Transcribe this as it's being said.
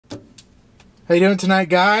How you doing tonight,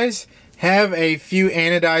 guys? Have a few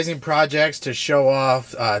anodizing projects to show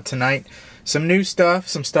off tonight. Some new stuff,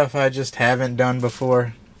 some stuff I just haven't done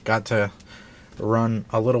before. Got to run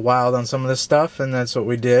a little wild on some of this stuff, and that's what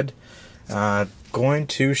we did. Going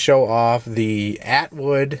to show off the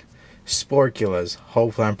Atwood Sporculas.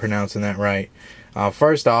 Hopefully I'm pronouncing that right.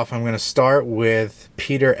 First off, I'm going to start with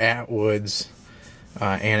Peter Atwood's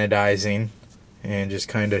anodizing and just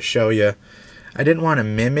kind of show you. I didn't want to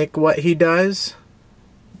mimic what he does,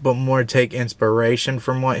 but more take inspiration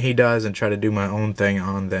from what he does and try to do my own thing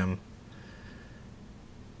on them.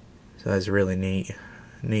 So that's really neat.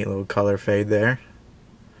 Neat little color fade there.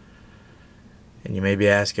 And you may be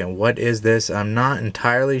asking, what is this? I'm not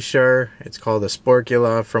entirely sure. It's called a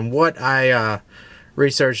Sporcula. From what I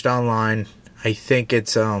researched online, I think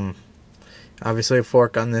it's obviously a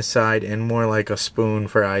fork on this side and more like a spoon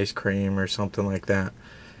for ice cream or something like that.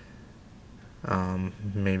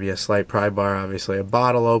 Maybe a slight pry bar, obviously a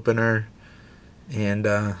bottle opener, and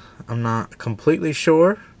I'm not completely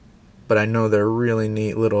sure, but I know they're really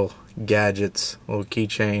neat little gadgets, little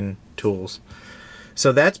keychain tools.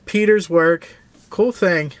 So that's Peter's work. Cool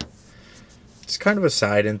thing. It's kind of a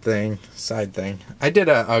side thing. I did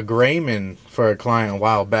a Grayman for a client a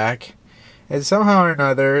while back, and somehow or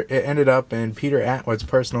another it ended up in Peter Atwood's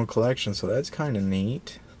personal collection, so that's kind of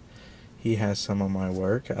neat. He has some of my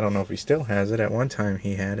work. I don't know if he still has it. At one time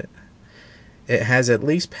he had it. It has at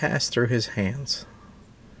least passed through his hands.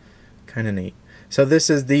 Kind of neat. So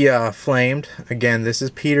this is the flamed. Again, this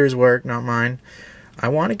is Peter's work, not mine. I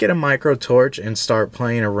want to get a micro torch and start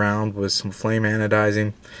playing around with some flame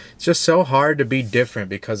anodizing. It's just so hard to be different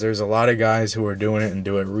because there's a lot of guys who are doing it and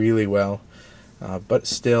do it really well. But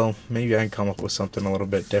still, maybe I can come up with something a little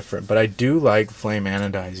bit different. But I do like flame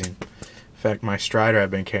anodizing. In fact, my Strider I've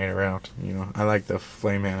been carrying around, you know, I like the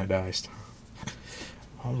flame anodized.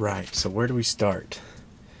 Alright, so where do we start?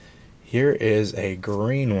 Here is a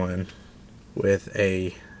green one with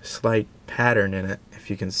a slight pattern in it, if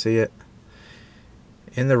you can see it.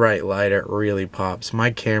 In the right light, it really pops. My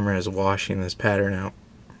camera is washing this pattern out.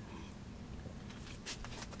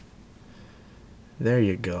 There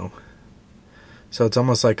you go. So it's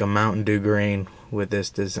almost like a Mountain Dew green with this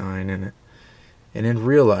design in it. And in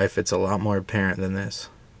real life, it's a lot more apparent than this.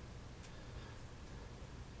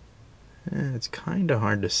 It's kind of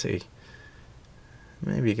hard to see.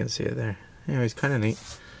 Maybe you can see it there. Anyways, kind of neat.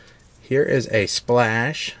 Here is a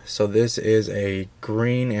splash. So this is a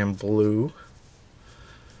green and blue.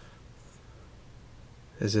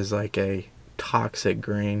 This is like a toxic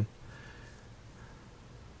green.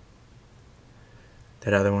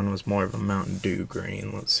 That other one was more of a Mountain Dew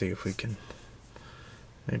green. Let's see if we can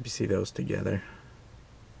maybe see those together.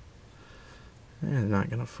 It's not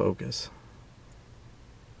going to focus.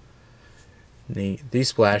 Neat. These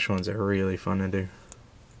splash ones are really fun to do.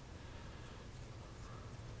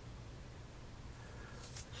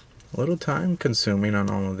 A little time consuming on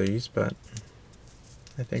all of these, but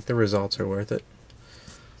I think the results are worth it.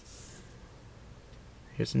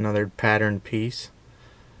 Here's another pattern piece.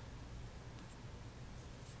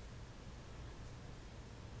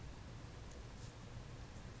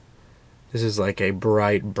 This is like a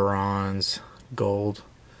bright bronze gold.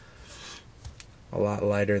 A lot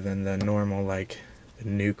lighter than the normal, like the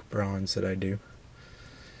nuke bronze that I do.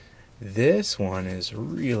 This one is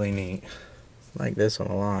really neat. I like this one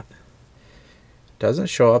a lot. Doesn't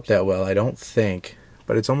show up that well, I don't think,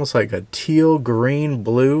 but it's almost like a teal green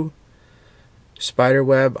blue spider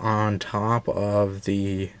web on top of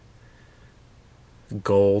the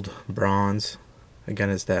gold bronze. Again,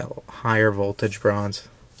 it's that higher voltage bronze,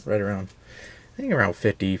 right around, I think around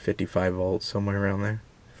 50, 55 volts, somewhere around there,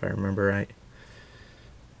 if I remember right.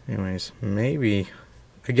 Anyways, maybe,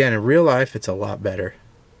 again, in real life, it's a lot better.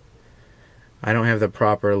 I don't have the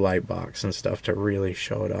proper light box and stuff to really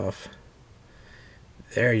show it off.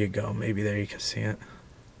 There you go. Maybe there you can see it.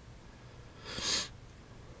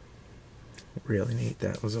 Really neat.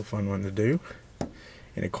 That was a fun one to do.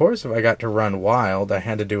 And of course, if I got to run wild, I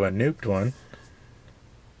had to do a nuked one.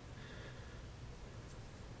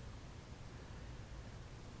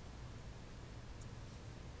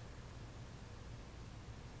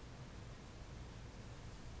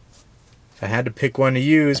 If I had to pick one to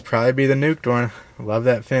use, probably be the nuked one. I love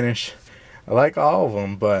that finish. I like all of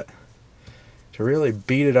them, but to really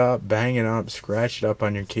beat it up, bang it up, scratch it up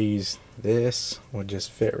on your keys, this would just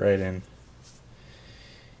fit right in.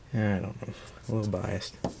 I don't know, a little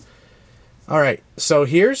biased. Alright, so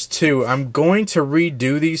here's two. I'm going to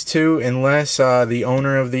redo these two unless the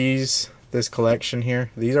owner of this collection here,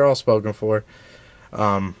 these are all spoken for,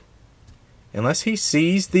 unless he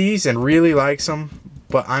sees these and really likes them,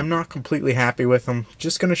 but I'm not completely happy with them.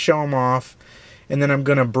 Just going to show them off, and then I'm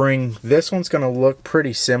going to bring, this one's going to look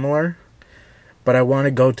pretty similar, but I want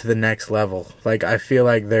to go to the next level. Like, I feel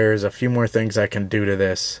like there's a few more things I can do to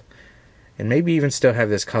this, and maybe even still have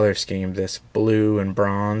this color scheme, this blue and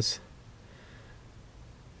bronze.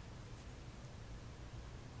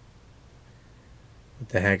 With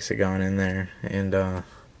the hexagon in there, and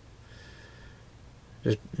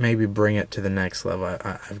just maybe bring it to the next level.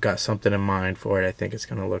 I've got something in mind for it. I think it's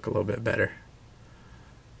going to look a little bit better.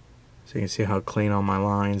 So you can see how clean all my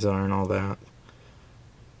lines are and all that.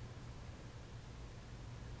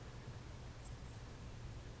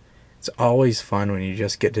 It's always fun when you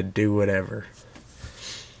just get to do whatever.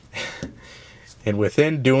 And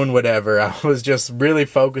within doing whatever, I was just really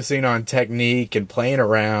focusing on technique and playing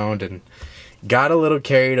around and got a little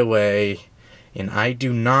carried away. And I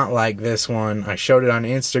do not like this one. I showed it on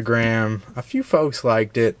Instagram. A few folks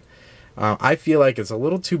liked it. I feel like it's a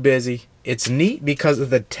little too busy. It's neat because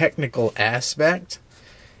of the technical aspect.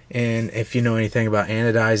 And if you know anything about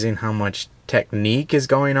anodizing, how much technique is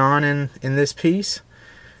going on in this piece.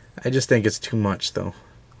 I just think it's too much, though.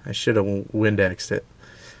 I should have Windexed it.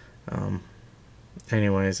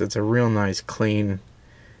 Anyways, it's a real nice, clean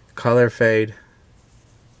color fade.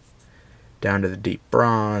 Down to the deep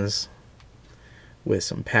bronze. With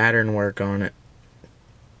some pattern work on it.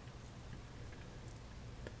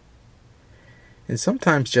 And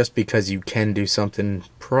sometimes just because you can do something,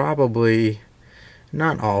 probably,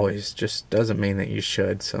 not always, just doesn't mean that you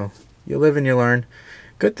should. So you live and you learn.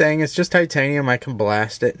 Good thing it's just titanium. I can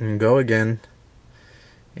blast it and go again.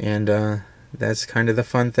 And that's kind of the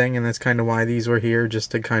fun thing, and that's kind of why these were here,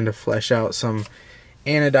 just to kind of flesh out some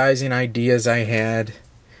anodizing ideas I had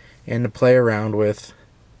and to play around with.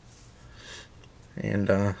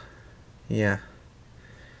 And yeah,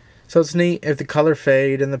 so it's neat if the color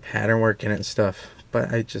fade and the pattern work in it and stuff,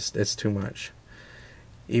 but it's too much.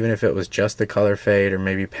 Even if it was just the color fade or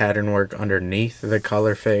maybe pattern work underneath the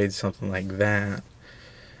color fade, something like that,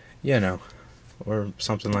 you know, or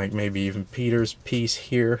something like maybe even Peter's piece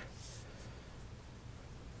here.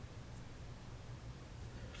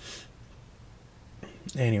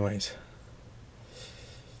 Anyways,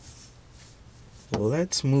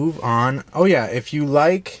 let's move on. Oh yeah, if you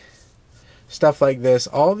like stuff like this,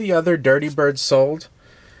 all the other Dirty Birds sold,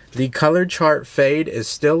 the color chart fade is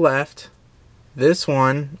still left. This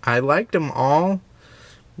one, I liked them all,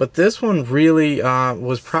 but this one really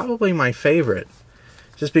was probably my favorite,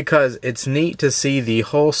 just because it's neat to see the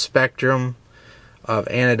whole spectrum of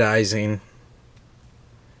anodizing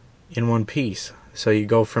in one piece. So you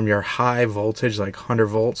go from your high voltage, like 100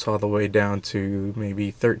 volts, all the way down to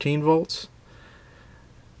maybe 13 volts.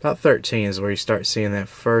 About 13 is where you start seeing that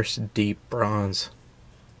first deep bronze.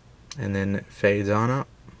 And then it fades on up.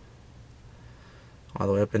 All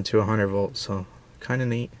the way up into 100 volts. So kind of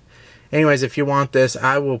neat. Anyways, if you want this,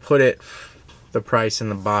 I will put it, the price in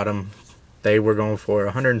the bottom. They were going for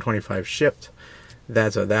 $125 shipped.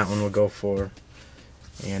 That's what that one will go for.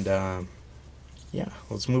 And yeah,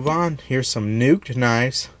 let's move on. Here's some nuked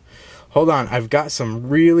knives. Hold on, I've got some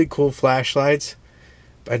really cool flashlights.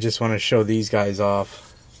 I just want to show these guys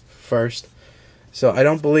off first. So I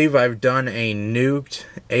don't believe I've done a nuked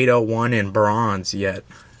 801 in bronze yet.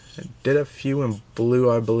 I did a few in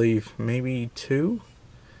blue, I believe. Maybe 2.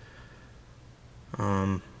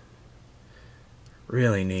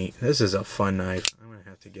 Really neat. This is a fun knife. I'm going to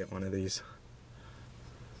have to get one of these.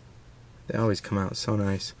 They always come out so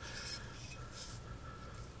nice.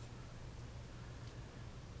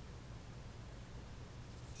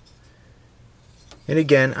 And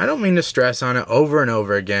again, I don't mean to stress on it over and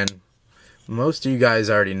over again. Most of you guys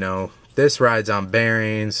already know. This rides on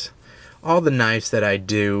bearings. All the knives that I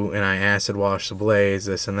do, and I acid wash the blades,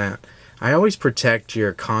 this and that. I always protect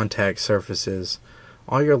your contact surfaces,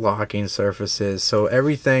 all your locking surfaces, so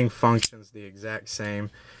everything functions the exact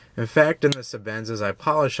same. In fact, in the Sebenzas, I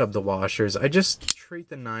polish up the washers. I just treat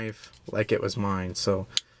the knife like it was mine. So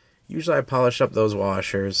usually I polish up those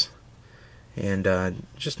washers. And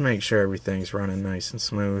just make sure everything's running nice and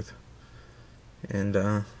smooth.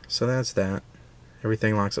 And so that's that.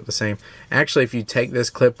 Everything locks up the same. Actually, if you take this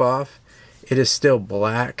clip off, it is still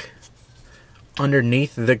black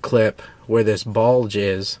underneath the clip where this bulge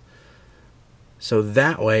is. So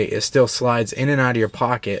that way it still slides in and out of your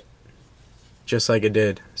pocket just like it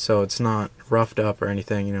did. So it's not roughed up or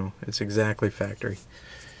anything, you know. It's exactly factory.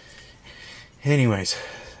 Anyways,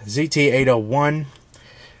 ZT801.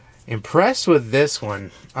 Impressed with this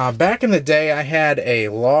one. Back in the day, I had a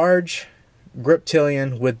large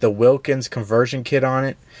Griptilian with the Wilkins conversion kit on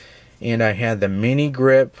it, and I had the mini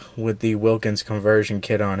grip with the Wilkins conversion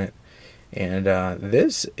kit on it. And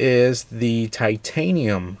this is the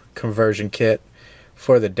titanium conversion kit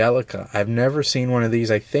for the Delica. I've never seen one of these.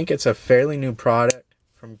 I think it's a fairly new product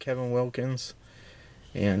from Kevin Wilkins.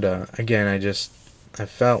 And again, I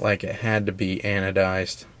felt like it had to be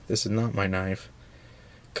anodized. This is not my knife.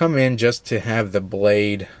 Come in just to have the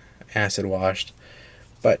blade acid washed.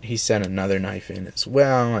 But he sent another knife in as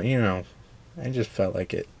well. You know, I just felt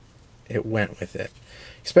like it went with it.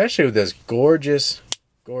 Especially with this gorgeous,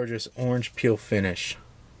 gorgeous orange peel finish.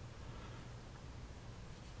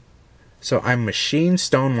 So I machine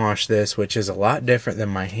stonewash this, which is a lot different than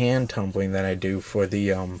my hand tumbling that I do for the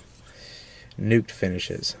nuked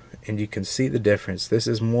finishes. And you can see the difference. This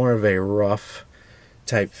is more of a rough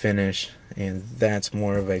type finish, and that's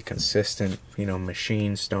more of a consistent, you know,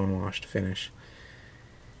 machine stonewashed finish.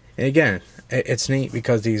 And again, it's neat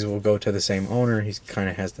because these will go to the same owner. He kind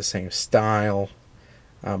of has the same style,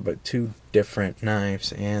 but two different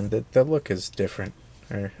knives, and the look is different,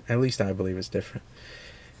 or at least I believe it's different.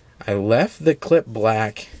 I left the clip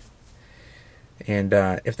black, and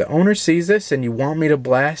if the owner sees this and you want me to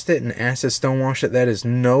blast it and acid stonewash it, that is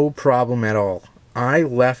no problem at all. I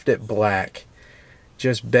left it black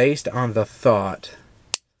just based on the thought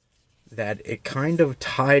that it kind of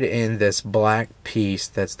tied in this black piece,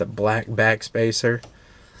 that's the black backspacer,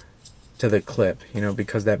 to the clip, you know,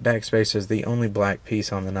 because that backspacer is the only black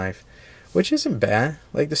piece on the knife, which isn't bad.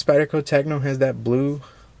 Like the Spyderco Techno has that blue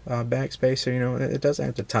backspacer, you know, it doesn't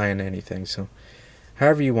have to tie into anything, so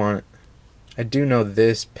however you want it. I do know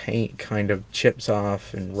this paint kind of chips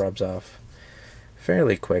off and rubs off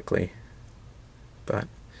fairly quickly, but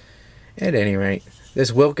at any rate,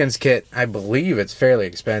 this Wilkins kit, I believe it's fairly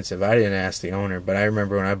expensive. I didn't ask the owner, but I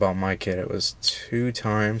remember when I bought my kit, it was 2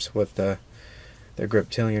 times what the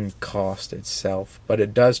Griptilian cost itself, but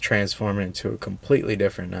it does transform it into a completely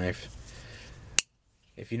different knife.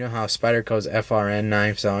 If you know how Spyderco's FRN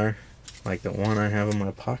knives are, like the one I have in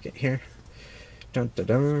my pocket here, dun dun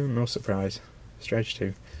dun, no surprise, stretch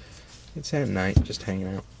 2. It's at night, just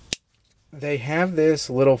hanging out. They have this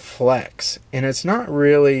little flex, and it's not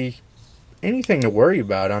really anything to worry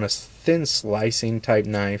about on a thin slicing type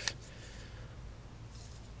knife.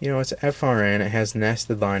 You know, it's FRN, it has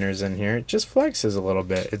nested liners in here, it just flexes a little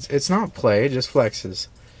bit. It's not play, it just flexes.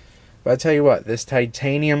 But I tell you what, this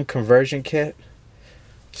titanium conversion kit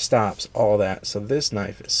stops all that. So this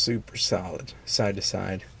knife is super solid, side to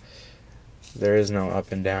side. There is no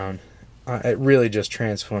up and down. It really just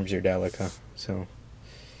transforms your Delica. So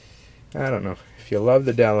I don't know, if you love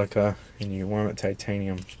the Delica and you want it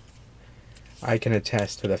titanium, I can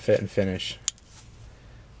attest to the fit and finish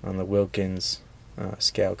on the Wilkins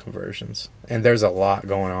scale conversions. And there's a lot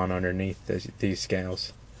going on underneath these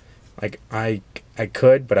scales. Like I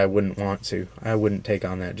could, but I wouldn't want to. I wouldn't take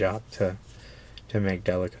on that job to make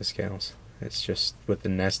Delica scales. It's just with the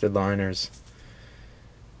nested liners,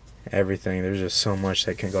 everything, there's just so much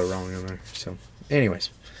that can go wrong in there. So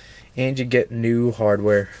anyways, and you get new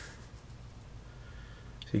hardware.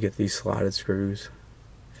 So you get these slotted screws.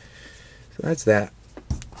 So that's that.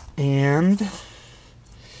 And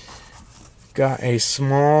got a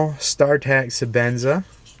small StarTac Sebenza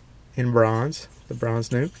in bronze, the bronze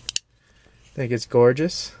nuke. I think it's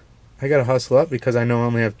gorgeous. I gotta hustle up because I know I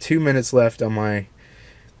only have 2 minutes left on my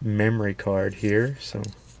memory card here. So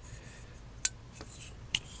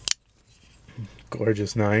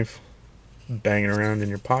gorgeous knife, banging around in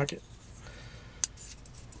your pocket.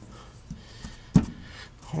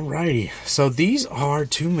 Alrighty, so these are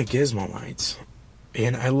 2 Magismo lights,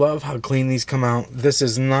 and I love how clean these come out. This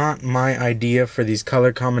is not my idea for these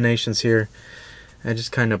color combinations here. I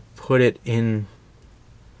just kind of put it in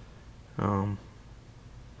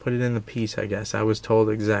the piece, I guess. I was told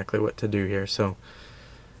exactly what to do here. So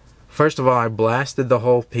first of all, I blasted the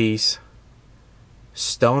whole piece,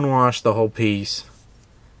 stonewashed the whole piece,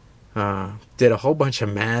 did a whole bunch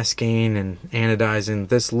of masking and anodizing.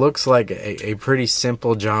 This looks like a pretty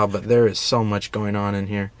simple job, but there is so much going on in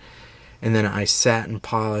here. And then I sat and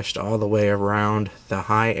polished all the way around the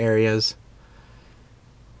high areas.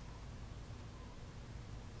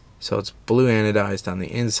 So it's blue anodized on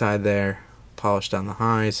the inside there, polished on the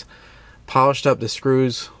highs, polished up the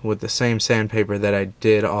screws with the same sandpaper that I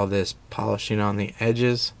did all this polishing on the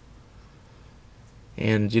edges.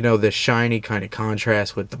 And you know, the shiny kind of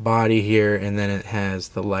contrast with the body here, and then it has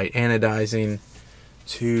the light anodizing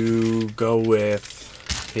to go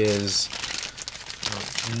with his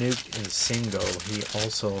nuke and single. He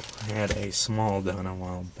also had a small done a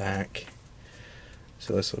while back,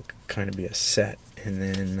 so this will kind of be a set. And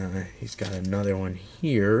then he's got another one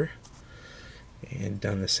here and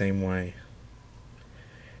done the same way.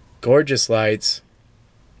 Gorgeous lights.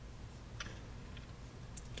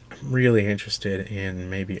 really interested in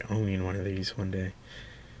maybe owning one of these one day.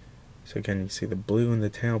 So again, you see the blue in the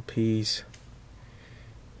tailpiece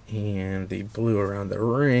and the blue around the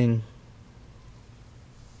ring.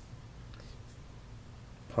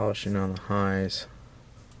 Polishing on the highs.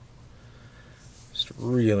 Just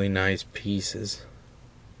really nice pieces.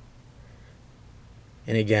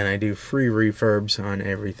 And again, I do free refurbs on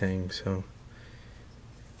everything, so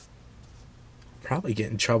probably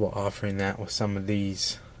get in trouble offering that with some of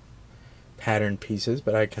these pattern pieces,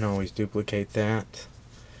 but I can always duplicate that.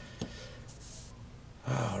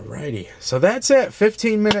 Alrighty, so that's it.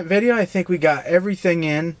 15-minute video. I think we got everything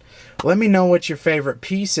in. Let me know what your favorite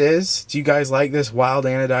piece is. Do you guys like this wild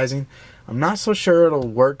anodizing? I'm not so sure it'll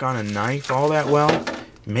work on a knife all that well.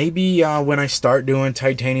 Maybe when I start doing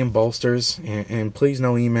titanium bolsters, and please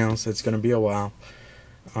no emails, it's going to be a while.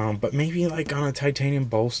 But maybe like on a titanium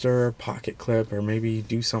bolster or pocket clip, or maybe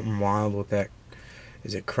do something wild with that.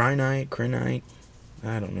 Is it Crinite?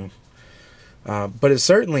 I don't know. But it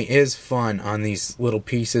certainly is fun on these little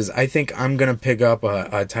pieces. I think I'm going to pick up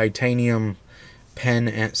a titanium pen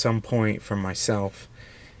at some point for myself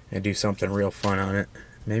and do something real fun on it.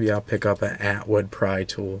 Maybe I'll pick up an Atwood pry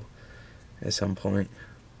tool at some point.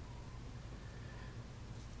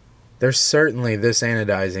 There's certainly, this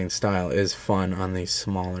anodizing style is fun on these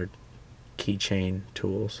smaller keychain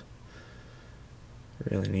tools.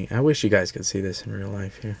 Really neat. I wish you guys could see this in real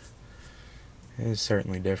life here. It is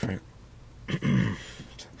certainly different.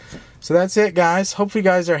 So that's it, guys. Hope you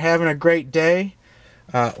guys are having a great day.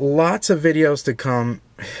 Lots of videos to come.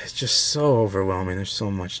 It's just so overwhelming. There's so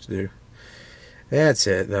much to do. That's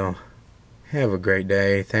it, though. Have a great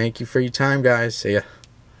day. Thank you for your time, guys. See ya.